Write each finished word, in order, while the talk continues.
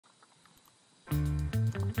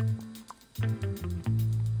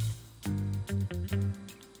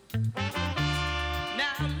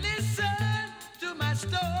Now listen to my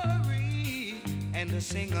story and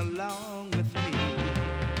sing along with me.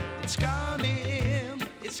 It's coming,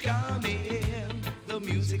 the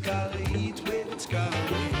musical heat wave, it's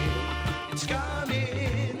coming. It's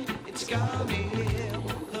coming,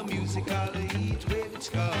 the musical heat wave, it's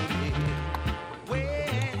coming.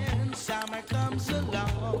 When summer comes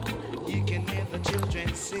along, you can hear the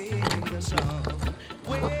children singing the song.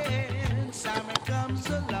 When summer comes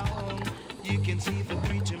along, you can see the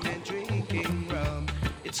preacher man drinking rum.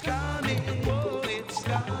 It's coming, oh, it's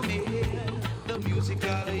coming, the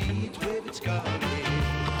musical heat wave, it's coming.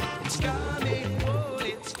 It's coming, oh,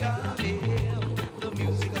 it's coming, the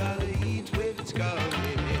musical heat wave, it's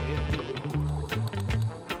coming.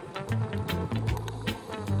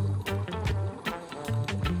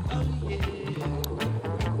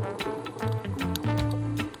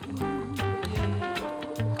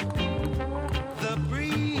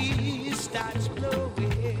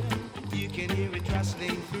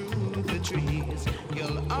 Through the trees,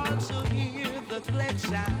 you'll also hear the glad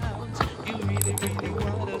sounds. You really, really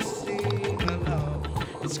want to sing along.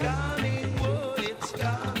 It's coming, oh, it's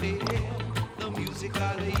coming, the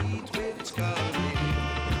musical heat wave, it's coming.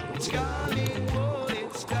 It's coming, oh,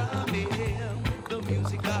 it's coming, the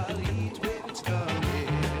musical heat wave, it's coming.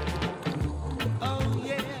 Oh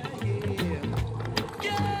yeah, yeah, yeah,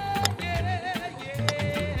 yeah,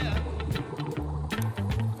 yeah.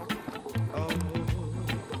 Oh.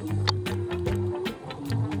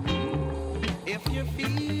 If you're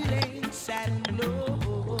feeling